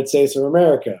United States of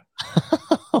America.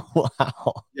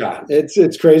 Wow. Yeah,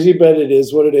 it's crazy, but it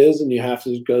is what it is, and you have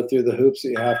to go through the hoops that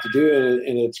you have to do,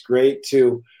 and it's great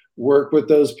to work with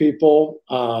those people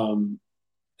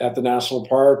at the national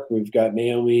park. We've got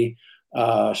Naomi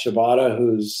Shibata,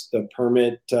 who's the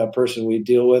permit person we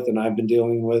deal with, and I've been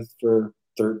dealing with for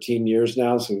 13 years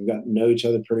now, so we've gotten to know each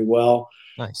other pretty well.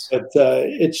 Nice. But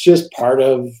it's just part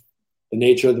of the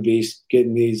nature of the beast,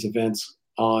 getting these events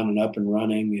on and up and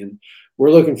running. And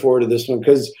we're looking forward to this one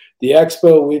because the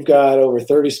expo, we've got over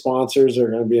 30 sponsors that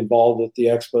are going to be involved with the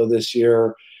expo this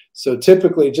year. So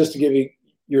typically, just to give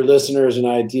your listeners an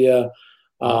idea,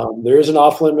 there is an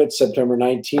off limit September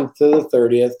 19th to the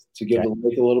 30th to give the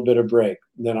lake a little bit of break.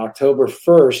 And then October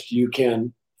 1st, you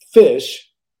can fish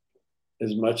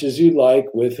as much as you'd like,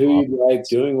 with who you'd like,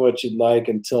 doing what you'd like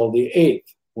until the 8th.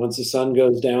 Once the sun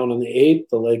goes down on the 8th,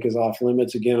 the lake is off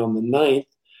limits again on the 9th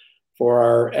for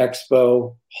our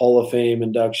Expo Hall of Fame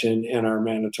induction and our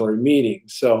mandatory meeting.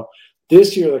 So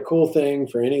this year, the cool thing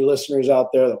for any listeners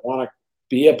out there that want to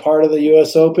be a part of the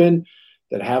U.S. Open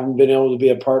that haven't been able to be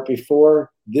a part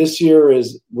before, this year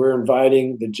we're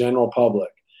inviting the general public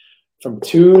from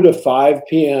 2 to 5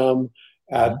 p.m.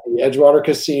 at the Edgewater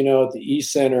Casino at the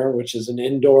East Center, which is an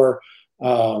indoor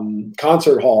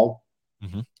concert hall.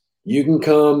 Mm-hmm. You can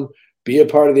come, be a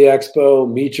part of the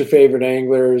expo, meet your favorite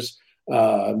anglers,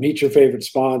 meet your favorite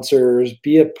sponsors,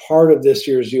 be a part of this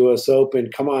year's U.S. Open.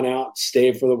 Come on out,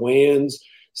 stay for the weigh-ins,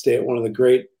 stay at one of the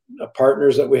great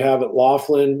partners that we have at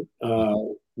Laughlin,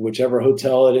 whichever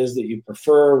hotel it is that you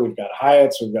prefer. We've got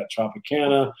Hyatt's, we've got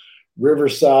Tropicana,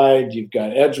 Riverside, you've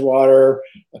got Edgewater,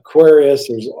 Aquarius.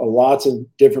 There's lots of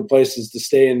different places to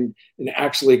stay and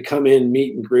actually come in,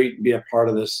 meet and greet, and be a part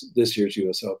of this year's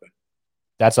U.S. Open.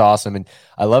 That's awesome. And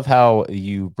I love how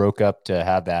you broke up to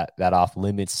have that off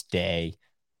limits day,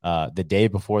 the day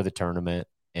before the tournament.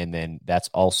 And then that's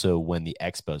also when the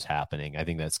expo's happening. I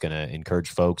think that's going to encourage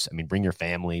folks. I mean, bring your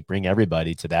family, bring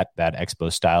everybody to that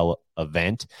expo style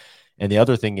event. And the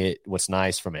other thing, what's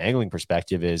nice from an angling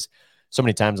perspective is so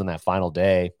many times on that final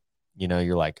day,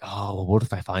 you're like, oh, well, what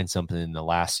if I find something in the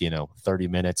last, 30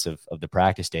 minutes of the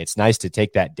practice day? It's nice to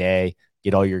take that day,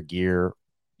 get all your gear,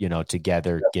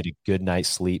 together, get a good night's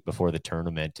sleep before the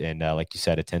tournament. And like you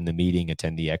said, attend the meeting,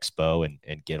 attend the expo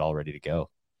and get all ready to go.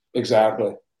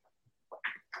 Exactly.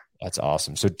 That's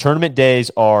awesome. So tournament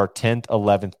days are 10th,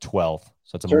 11th, 12th.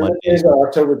 So it's a tournament Monday. Days are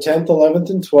October 10th,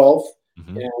 11th, and 12th.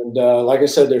 Mm-hmm. And like I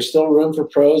said, there's still room for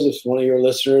pros. If one of your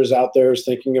listeners out there is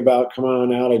thinking about coming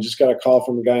on out, I just got a call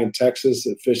from a guy in Texas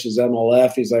that fishes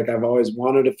MLF. He's like, I've always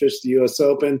wanted to fish the U.S.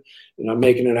 Open, and I'm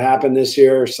making it happen this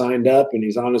year. Signed up, and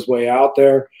he's on his way out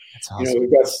there. That's awesome.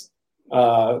 We've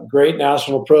got great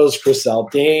national pros. Chris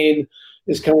Zaldain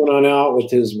is coming on out with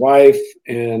his wife,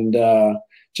 and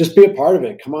just be a part of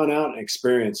it. Come on out and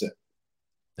experience it.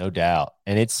 No doubt.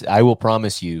 And I will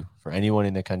promise you, for anyone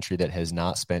in the country that has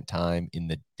not spent time in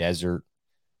the desert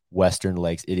Western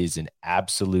lakes, it is an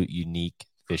absolute unique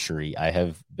fishery. I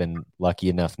have been lucky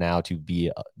enough now to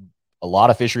be a lot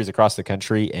of fisheries across the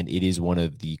country, and it is one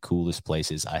of the coolest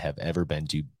places I have ever been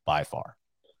to by far.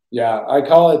 Yeah, I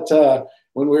call it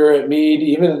when we were at Mead,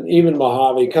 even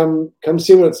Mojave, come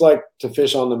see what it's like to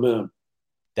fish on the moon.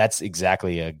 That's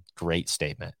exactly a great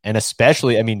statement. And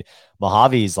especially,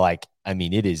 Mojave is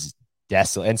it is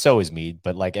desolate, and so is Mead,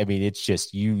 but it's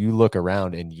just you look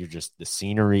around and you're just the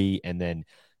scenery, and then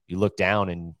you look down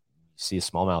and you see a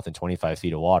smallmouth in 25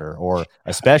 feet of water. Or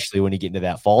especially when you get into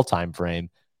that fall time frame,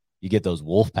 you get those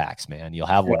wolf packs, man. You'll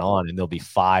have one on and there'll be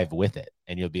 5 with it,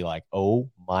 and you'll be like, oh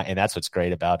my. And that's what's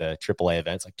great about a AAA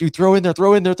event. It's like, dude, throw in there.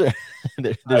 There's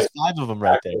 5 of them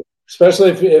right there. Especially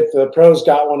if the pros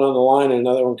got one on the line and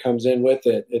another one comes in with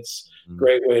it. It's a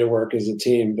great way to work as a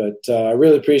team. But I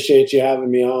really appreciate you having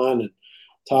me on and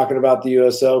talking about the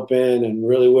U.S. Open, and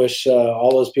really wish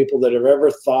all those people that have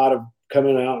ever thought of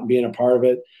coming out and being a part of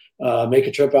it, make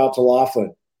a trip out to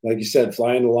Laughlin. Like you said,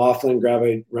 fly into Laughlin, grab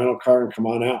a rental car, and come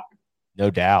on out. No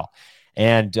doubt.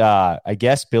 And I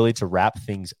guess, Billy, to wrap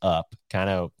things up, kind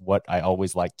of what I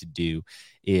always like to do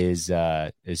is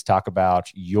talk about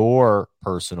your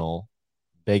personal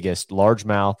biggest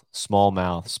largemouth,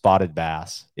 smallmouth, spotted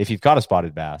bass, if you've caught a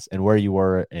spotted bass, and where you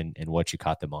were and what you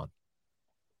caught them on.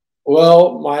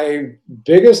 Well, my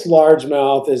biggest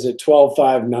largemouth is at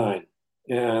 12.59.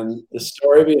 And the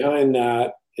story behind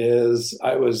that is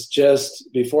I was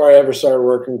just, before I ever started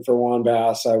working for WAN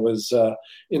Bass, I was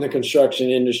in the construction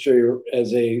industry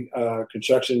as a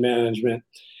construction management.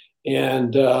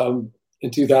 And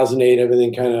in 2008,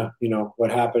 everything kind of,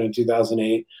 what happened in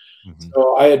 2008. Mm-hmm.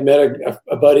 So I had met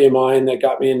a buddy of mine that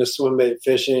got me into swim bait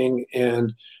fishing,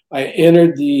 and I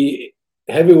entered the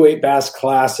Heavyweight Bass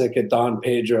Classic at Don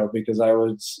Pedro because I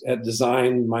had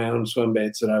designed my own swim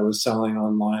baits that I was selling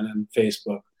online on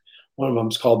Facebook. One of them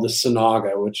is called the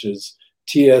Sunaga, which is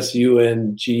Tsungana,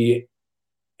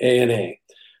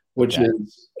 which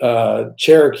is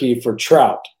Cherokee for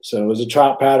trout. So it was a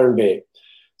trout pattern bait.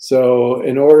 So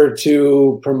in order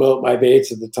to promote my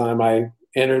baits at the time, I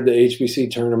entered the HBC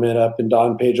tournament up in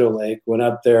Don Pedro Lake, went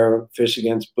up there, fished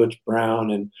against Butch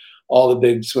Brown and all the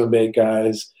big swim bait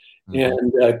guys,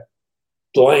 and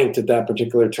blanked at that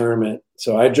particular tournament.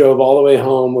 So I drove all the way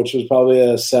home, which was probably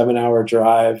a 7-hour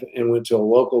drive, and went to a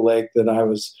local lake that I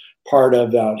was part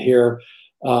of out here,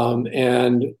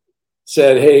 and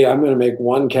said, hey, I'm going to make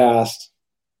one cast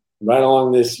right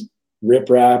along this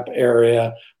riprap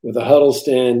area with a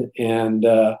Huddleston and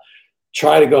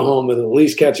try to go home with at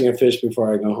least catching a fish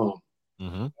before I go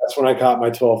home. That's when I caught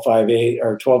my 12.58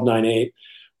 or 12.98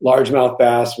 largemouth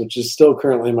bass, which is still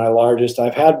currently my largest.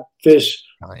 I've had fish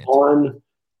on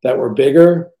that were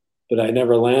bigger, but I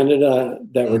never landed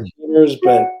that were tuners.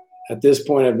 But at this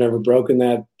point, I've never broken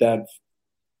that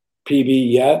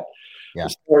PB yet. Yeah.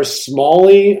 As far as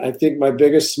smallie, I think my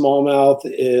biggest smallmouth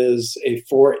is a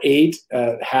 4.8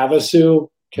 at Havasu,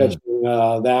 catching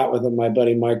that with my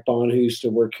buddy Mike Bond, who used to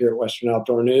work here at Western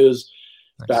Outdoor News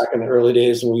back in the early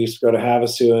days when we used to go to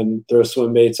Havasu and throw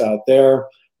swim baits out there.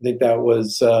 I think that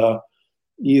was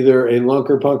either a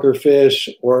lunker punker fish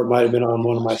or it might have been on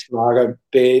one of my Snaga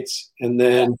baits. And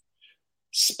then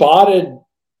spotted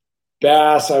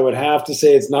bass, I would have to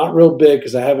say it's not real big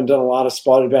because I haven't done a lot of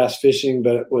spotted bass fishing,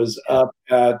 but it was up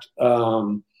at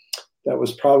that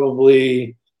was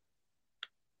probably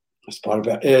spotted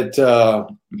bass at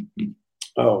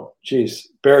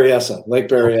Berryessa, Lake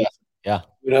Berryessa. Yeah.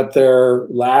 Went up there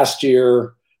last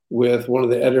year with one of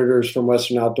the editors from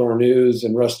Western Outdoor News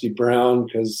and Rusty Brown,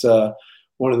 because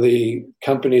one of the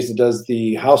companies that does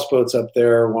the houseboats up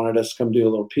there wanted us to come do a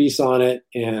little piece on it.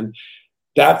 And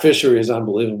that fishery is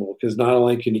unbelievable because not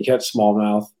only can you catch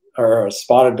smallmouth or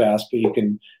spotted bass, but you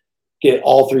can get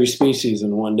all three species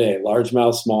in one day: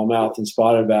 largemouth, smallmouth, and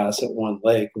spotted bass at one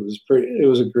lake. It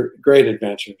was a great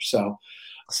adventure. So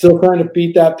still trying to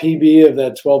beat that PB of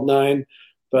that 12.9,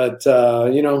 but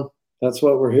that's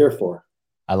what we're here for.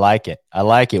 I like it.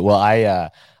 Well, I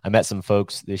met some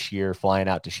folks this year flying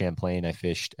out to Champlain. I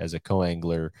fished as a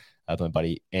co-angler with my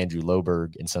buddy Andrew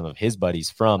Loberg and some of his buddies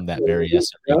from that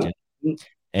Berryessa region.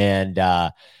 And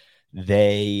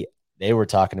they were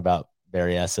talking about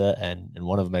Berryessa, and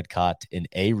one of them had caught an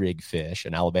A-rig fish,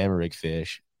 an Alabama rig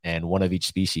fish, and one of each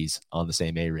species on the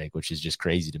same A-rig, which is just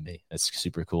crazy to me. That's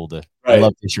super cool I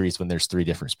love fisheries when there's 3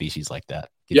 different species like that.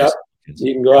 Yeah.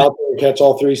 You can go out there and catch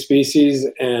all 3 species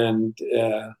and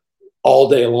all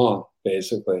day long,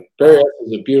 basically. Berryessa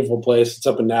is a beautiful place. It's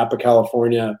up in Napa,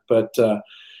 California. But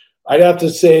I'd have to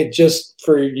say, just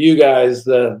for you guys,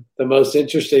 the most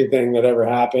interesting thing that ever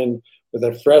happened with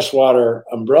a freshwater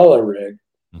umbrella rig,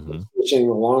 fishing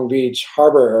the Long Beach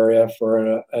harbor area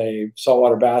for a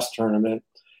saltwater bass tournament.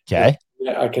 Okay.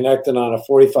 I connected on a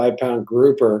 45-pound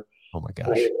grouper. Oh, my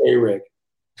gosh. A-rig.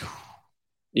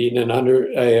 Eating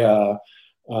a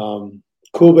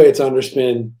Cool Baits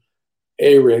underspin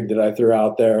A-rig that I threw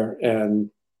out there. And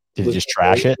did you just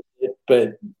trash it?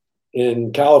 But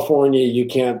in California, you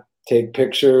can't take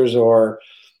pictures or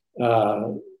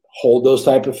hold those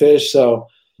type of fish. So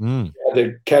you had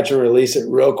to catch and release it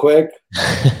real quick.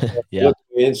 Yeah. Look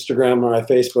at Instagram or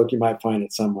Facebook, you might find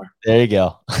it somewhere. There you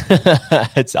go.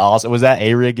 It's awesome. Was that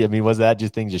A-rig? I mean, was that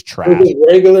just trash? It was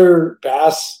regular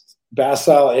bass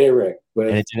style A-rig.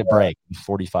 And it didn't break.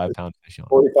 45-pound fish on it.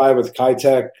 45 with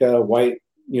Kitech white,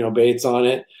 baits on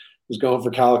it. Was going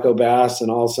for calico bass, and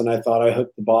all of a sudden I thought I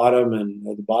hooked the bottom, and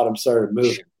the bottom started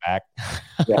moving back.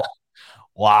 Yeah.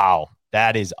 Wow,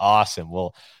 that is awesome.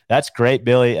 Well, that's great,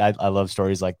 Billy. I love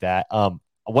stories like that.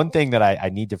 One thing that I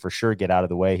need to for sure get out of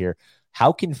the way here: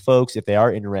 how can folks, if they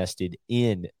are interested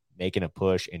in making a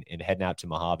push and heading out to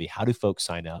Mojave, how do folks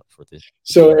sign up for this?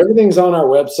 So everything's on our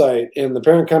website, and the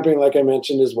parent company, like I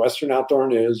mentioned, is Western Outdoor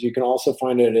News. You can also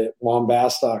find it at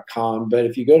wombass.com. But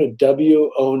if you go to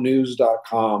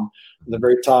wonews.com, the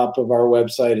very top of our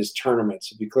website is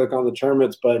tournaments. If you click on the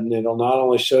tournaments button, it'll not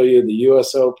only show you the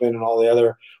U.S. Open and all the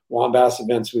other Wombass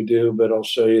events we do, but it'll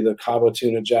show you the Cabo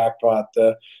Tuna Jackpot,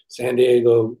 the San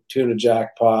Diego Tuna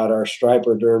Jackpot, our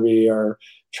Striper Derby, our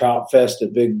Trout Fest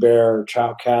at Big Bear,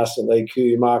 Trout Cast at Lake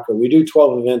Cuyamaca. We do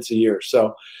 12 events a year. So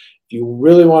if you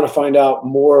really want to find out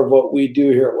more of what we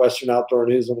do here at Western Outdoor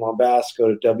News and Wombass,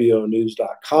 go to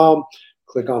wonews.com,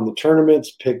 click on the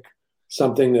tournaments, pick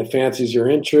something that fancies your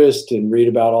interest, and read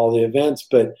about all the events.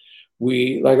 But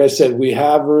we, like I said, we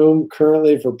have room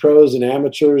currently for pros and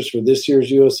amateurs for this year's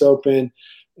U.S. Open,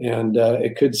 and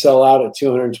it could sell out at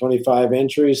 225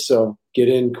 entries. So get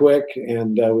in quick,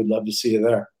 and we'd love to see you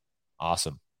there.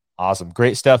 Awesome.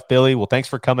 Great stuff, Billy. Well, thanks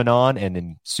for coming on, and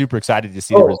I'm super excited to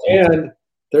see the results. And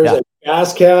there's a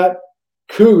Bass Cat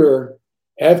Cougar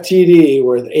FTD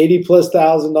worth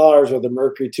 $80,000+ with a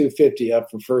Mercury 250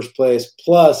 up for first place,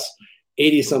 plus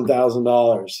 $80-some thousand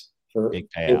for big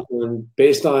payout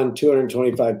based on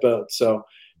 225 boats. So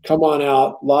come on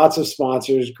out. Lots of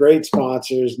sponsors, great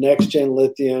sponsors, Next Gen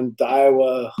Lithium,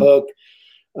 Daiwa, Hook.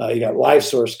 You got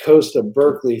LifeSource, Costa,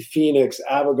 Berkeley, Phoenix,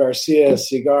 Ava Garcia,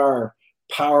 Cigar,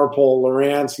 PowerPole,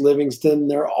 Lowrance, Livingston.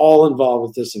 They're all involved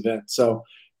with this event. So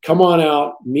come on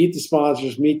out, meet the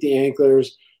sponsors, meet the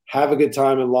anglers, have a good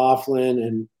time in Laughlin,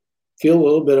 and feel a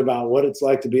little bit about what it's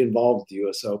like to be involved with the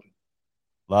U.S. Open.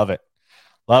 Love it.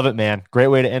 Love it, man. Great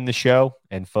way to end the show.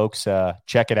 And folks,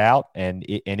 check it out. And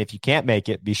if you can't make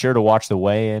it, be sure to watch the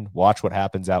weigh-in, watch what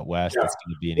happens out west. Yeah. It's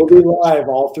going to be We'll be live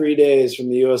all 3 days from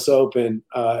the U.S. Open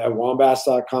at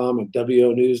wombass.com and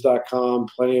wonews.com.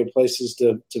 Plenty of places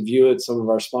to view it. Some of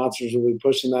our sponsors will be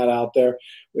pushing that out there.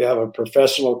 We have a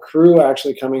professional crew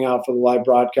actually coming out for the live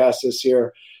broadcast this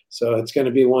year. So it's going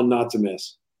to be one not to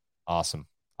miss. Awesome.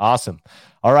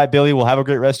 All right, Billy, we'll have a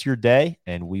great rest of your day,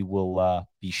 and we will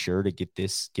be sure to get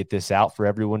this out for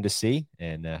everyone to see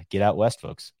and get out west,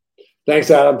 folks.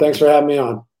 Thanks, Adam. Thanks for having me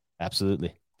on.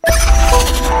 Absolutely.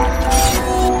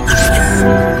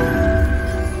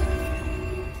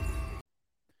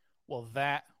 Well,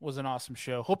 that was an awesome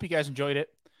show. Hope you guys enjoyed it.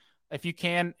 If you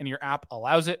can and your app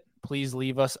allows it, please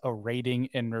leave us a rating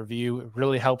and review. It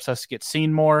really helps us get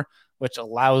seen more, which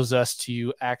allows us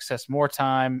to access more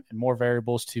time and more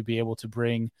variables to be able to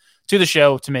bring to the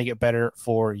show to make it better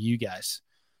for you guys.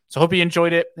 So hope you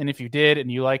enjoyed it. And if you did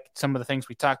and you liked some of the things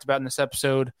we talked about in this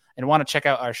episode and want to check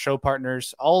out our show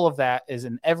partners, all of that is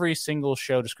in every single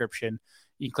show description.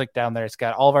 You can click down there. It's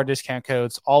got all of our discount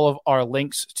codes, all of our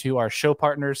links to our show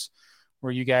partners,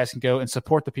 where you guys can go and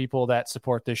support the people that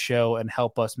support this show and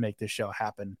help us make this show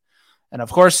happen. And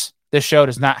of course, this show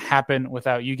does not happen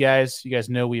without you guys. You guys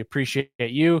know we appreciate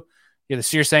you. You're the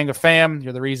Sears Angler fam.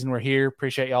 You're the reason we're here.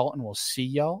 Appreciate y'all, and we'll see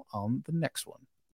y'all on the next one.